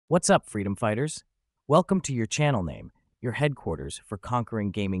What's up, freedom fighters? Welcome to your channel name, your headquarters for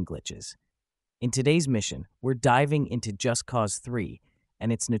conquering gaming glitches. In today's mission, we're diving into Just Cause 3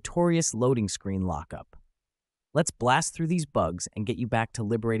 and its notorious loading screen lockup. Let's blast through these bugs and get you back to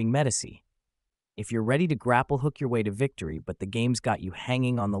liberating Medici. If you're ready to grapple hook your way to victory, but the game's got you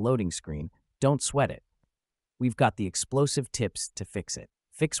hanging on the loading screen, don't sweat it. We've got the explosive tips to fix it.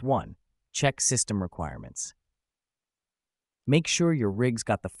 Fix 1. Check system requirements. Make sure your rig's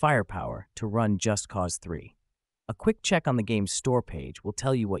got the firepower to run Just Cause 3. A quick check on the game's store page will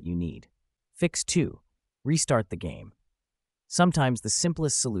tell you what you need. Fix 2. Restart the game. Sometimes the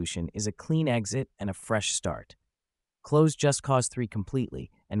simplest solution is a clean exit and a fresh start. Close Just Cause 3 completely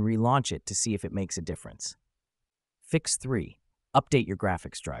and relaunch it to see if it makes a difference. Fix 3. Update your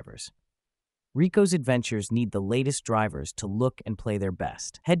graphics drivers. Rico's Adventures need the latest drivers to look and play their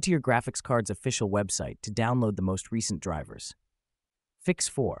best. Head to your graphics card's official website to download the most recent drivers. Fix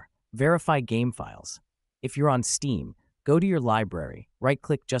 4. Verify game files. If you're on Steam, go to your library,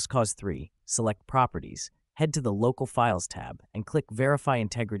 right-click Just Cause 3, select Properties, head to the Local Files tab, and click Verify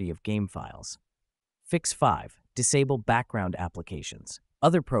Integrity of Game Files. Fix 5. Disable background applications.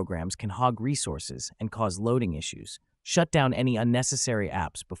 Other programs can hog resources and cause loading issues. Shut down any unnecessary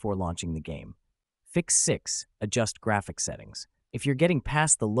apps before launching the game. Fix 6. Adjust graphics settings. If you're getting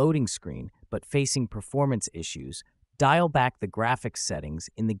past the loading screen but facing performance issues, dial back the graphics settings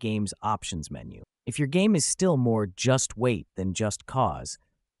in the game's options menu. If your game is still more just wait than just cause,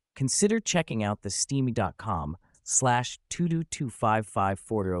 consider checking out the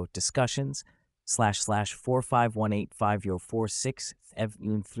steamy.com/2225540 discussions //45185046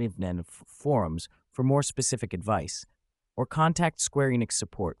 forums for more specific advice, or contact Square Enix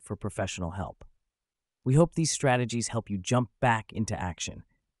support for professional help. We hope these strategies help you jump back into action.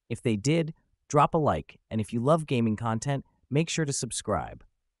 If they did, drop a like, and if you love gaming content, make sure to subscribe.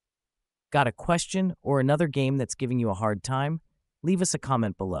 Got a question or another game that's giving you a hard time? Leave us a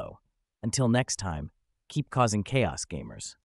comment below. Until next time, keep causing chaos, gamers.